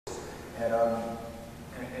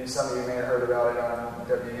And some of you may have heard about it on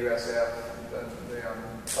WUSF, the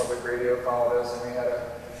public radio followed us, and we had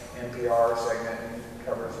a NPR segment and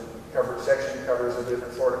section covers of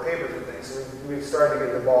different Florida papers and things. So we've started to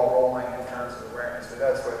get the ball rolling in terms of awareness, but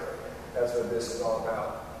that's what this is all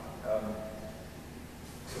about.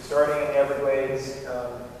 So starting in the Everglades,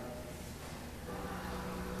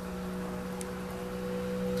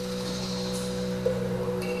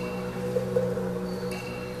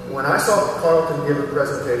 when I saw Carlton give a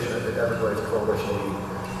presentation at the Everglades Coalition meeting,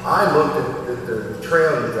 I looked at the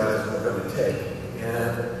trail you guys were going to take,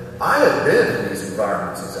 and I had been in these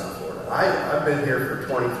environments in South Florida. I've been here for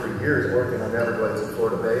 23 years working on Everglades and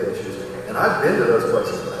Florida Bay issues, and I've been to those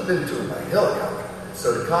places, but I've been to them by helicopter.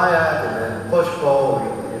 So to kayak and then push pole,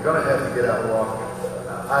 you're going to have to get out and walk.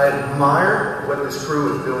 I admire what this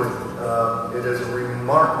crew is doing. It is a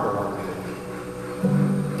remarkable undertaking.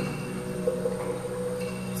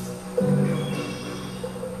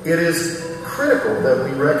 It is critical that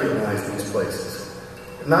we recognize these places,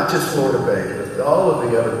 not just Florida Bay, but all of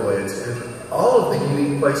the Everglades and all of the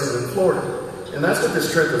unique places in Florida. And that's what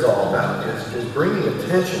this trip is all about, is bringing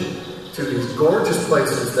attention to these gorgeous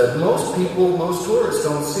places that most people, most tourists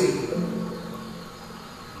don't see.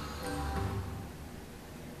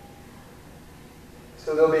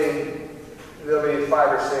 So there'll be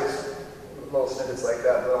 5 or 6 little snippets like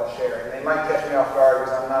that I'll share. And they might catch me off guard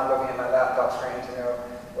because I'm not looking at my laptop screen to know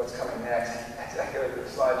what's coming next as I go through the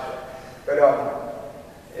slideshow. But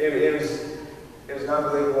it was an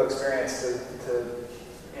unbelievable experience to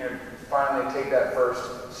finally take that first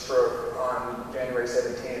stroke on January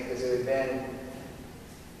 17th, because it had been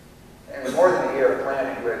more than a year of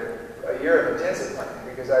planning, but a year of intensive planning,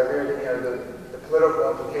 because I really, the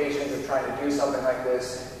political implications of trying to do something like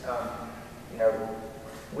this.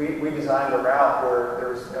 We designed a route where there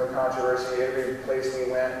was no controversy. Every place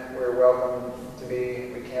we went, we were welcome to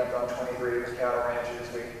be. We camped on 23 different cattle ranches.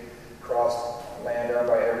 We crossed land owned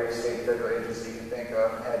by every state and federal agency you can think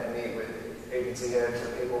of. Had to meet with agency heads or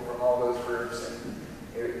people from all those groups,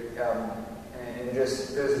 and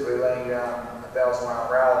just physically laying down a 1,000-mile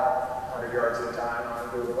route, 100 yards at a time on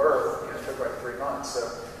Google Earth, took like 3 months. So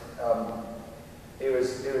it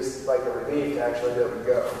was like a relief to actually be able to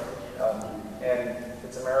go. And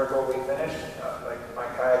it's a miracle we finished. Like my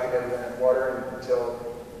kayak had never been in water until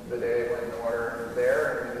the day when the water was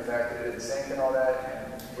there, and the fact that it didn't sink and all that,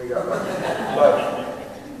 and we got lucky. But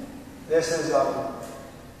this is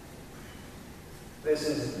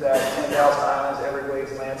that 10,000 Islands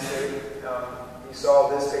Everglades landscape. You saw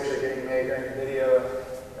this picture getting made during the video.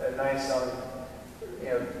 A nice, 2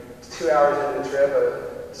 hours into the trip,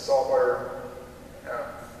 a saltwater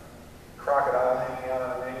crocodile hanging out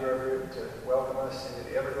on a mangrove root to welcome us into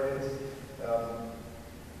the Everglades.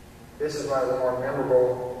 This is one of the more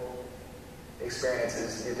memorable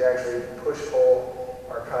experiences. You get to actually push pull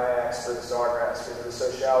our kayaks through the sawgrass because it was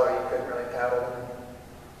so shallow you couldn't really paddle them.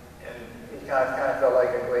 And you kind of felt like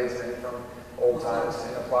a Gladesman from old times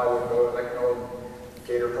in a plywood boat, like an old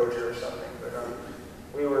gator poacher or something. But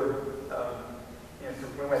we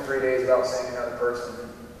went 3 days without seeing another person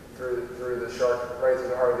through the shark, right through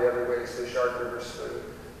the heart of the Everglades, to the Shark River Slough,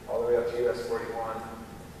 all the way up to US 41.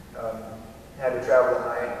 Had to travel at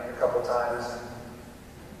night a couple times, and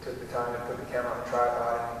took the time to put the camera on the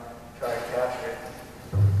tripod and try to capture it.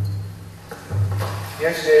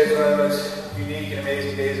 Yesterday was one of the most unique and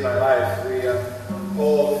amazing days of my life. We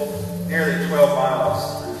pulled nearly 12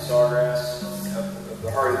 miles through the sawgrass of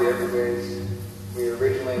the heart of the Everglades. We were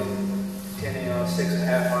originally intending on a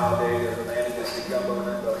 6.5-mile day that we landed this gumbo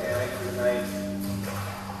limbo hammock for the night.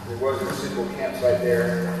 There wasn't a suitable campsite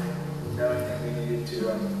there, knowing that we needed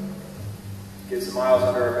to get some miles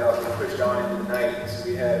under our belt. We pushed on into the night, so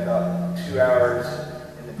we had about 2 hours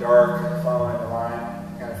in the dark following the line,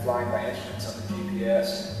 kind of flying by instruments on the GPS.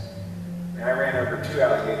 And I ran over 2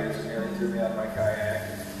 alligators and nearly threw me out of my kayak.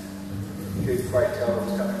 You couldn't quite tell what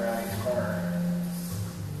was coming around each corner.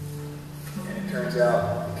 And it turns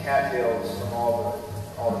out the cattails from all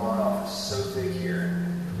the runoff is so thick here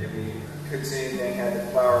that we couldn't see anything, had to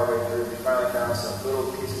plow our way through. We finally found some little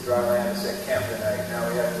piece of dry land and set camp for the night. Now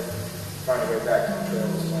we have to find a way back to the trail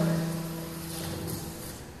this morning.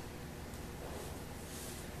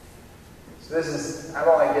 So I've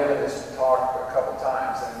only given this talk a couple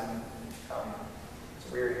times, and it's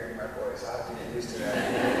weird hearing my voice. I have to get used to that.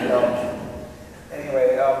 Anyway,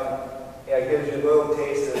 it gives you a little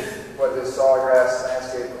taste of what this sawgrass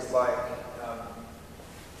landscape was like.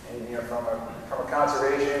 And from a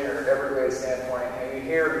conservation or Everglades standpoint, you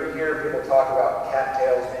hear people talk about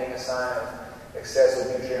cattails being a sign of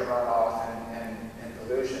excessive nutrient runoff and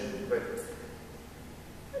pollution, but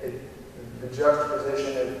the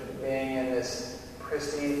juxtaposition of being in this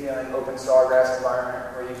pristine feeling open sawgrass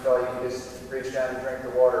environment where you felt you could just reach down and drink the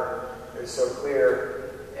water. It was so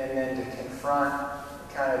clear. And then to confront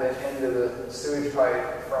kind of the end of the sewage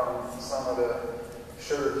pipe from some of the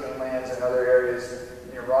sugarcane lands and other areas,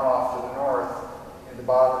 runoff to the north, at the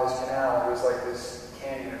bottom of this canal, it was like this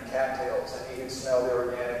canyon of cattails, and you could smell the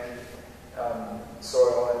organic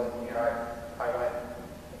soil. And I went,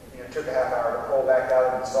 took a half hour to pull back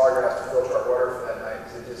out into the sawgrass to filter our water for that night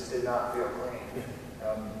because it just did not feel clean.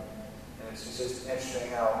 And it's just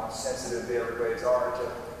interesting how sensitive the Everglades are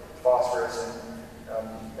to phosphorus and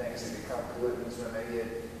things that become pollutants when they get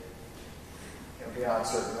beyond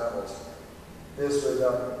certain levels. This was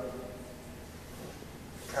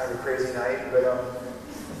kind of a crazy night, but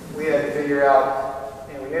we had to figure out,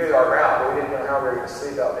 we knew our route, but we didn't know how we were going to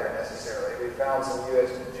sleep out there necessarily. We found some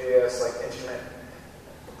USGS instrument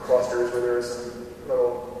clusters where there was some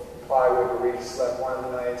little plywood where we slept one of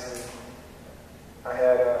the nights, and I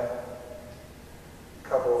had a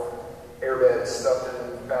couple airbeds stuffed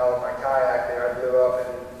in the bow of my kayak there. I blew up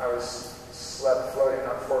and I slept floating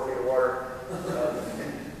on 4 feet of water.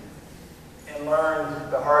 And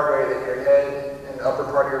learned the hard way that your head and the upper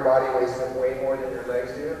part of your body weighs way more than your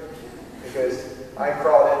legs do. Because I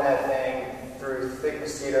crawled in that thing through thick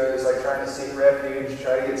mosquitoes, like trying to seek refuge,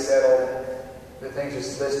 try to get settled, and the thing's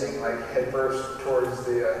just listing like headfirst towards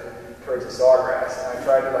the sawgrass. And I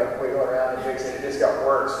tried to wiggle around and fix it. It just got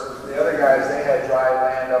worse. The other guys, they had dry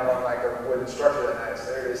land up on a wooden structure that night,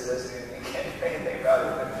 so they're just listening and you can't do anything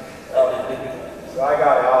about it. So I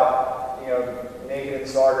got out, naked in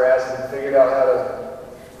sawgrass and figured out how to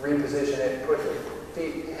reposition it, put the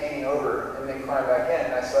feet hanging over, and then climb back in.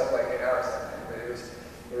 And I slept like 8 hours that night, but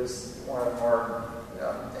it was one of the more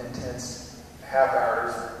intense half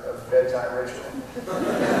hours of bedtime ritual.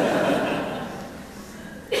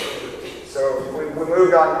 So we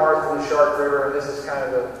moved on north to the Shark River, and this is kind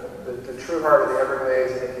of the true heart of the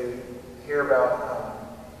Everglades. And if you hear about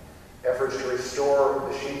efforts to restore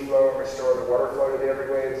the sheet flow and restore the water flow to the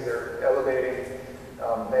Everglades, they're elevating.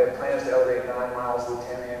 They have plans to elevate 9 miles of the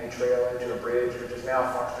Tamiami Trail into a bridge, which is now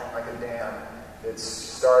functioning like a dam. It's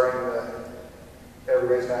starving the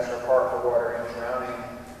Everglades National Park for water and drowning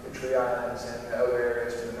the tree islands and the other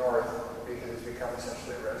areas to the north because it's become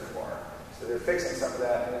essentially a reservoir. So they're fixing some of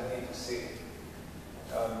that, and it's neat to see.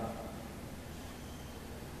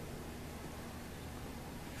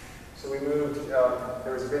 So we moved,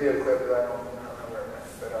 there was a video clip that I don't know where it went,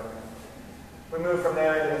 but we moved from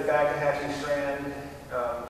there into the Fakahatchee Strand.